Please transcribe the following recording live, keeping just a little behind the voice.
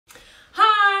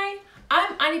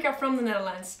Annika from the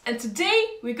Netherlands, and today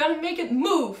we're gonna make it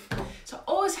move. So I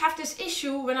always have this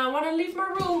issue when I want to leave my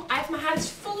room. I have my hands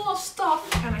full of stuff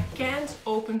and I can't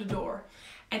open the door.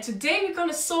 And today we're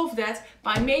gonna solve that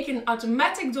by making an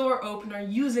automatic door opener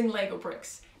using Lego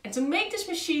bricks. And to make this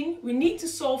machine we need to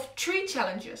solve 3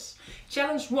 challenges.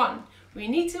 Challenge 1, we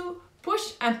need to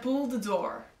push and pull the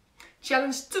door.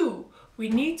 Challenge 2, we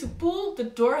need to pull the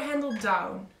door handle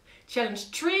down. Challenge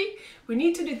 3, we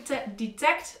need to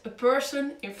detect a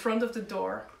person in front of the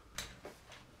door.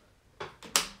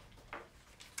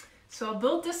 So I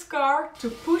built this car to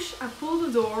push and pull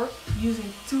the door using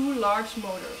 2 large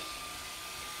motors.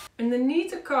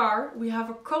 Underneath the car we have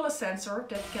a color sensor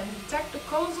that can detect the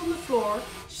colors on the floor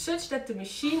such that the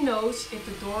machine knows if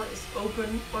the door is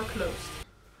open or closed.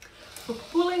 For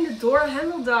pulling the door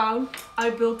handle down,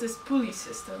 I built this pulley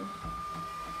system.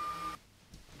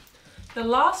 The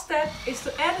last step is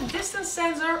to add a distance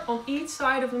sensor on each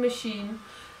side of the machine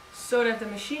so that the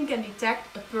machine can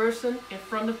detect a person in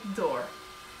front of the door.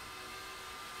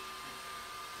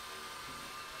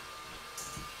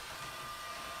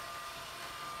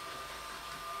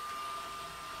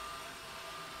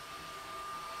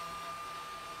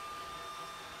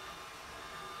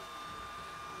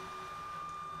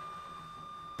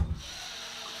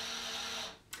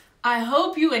 I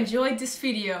hope you enjoyed this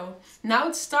video. Now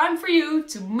it's time for you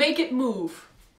to make it move.